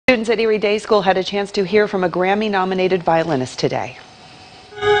Students at Erie Day School had a chance to hear from a Grammy-nominated violinist today.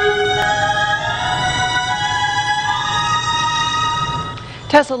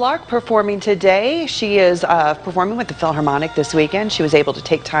 Tessa Lark performing today. She is performing with the Philharmonic this weekend. She was able to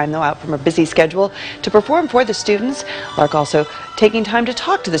take time, though, out from her busy schedule to perform for the students. Lark also taking time to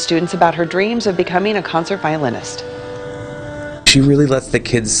talk to the students about her dreams of becoming a concert violinist. She really lets the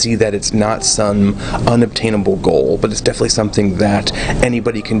kids see that it's not some unobtainable goal, but it's definitely something that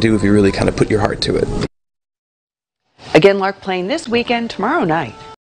anybody can do if you really kind of put your heart to it. Again, Lark playing this weekend, tomorrow night.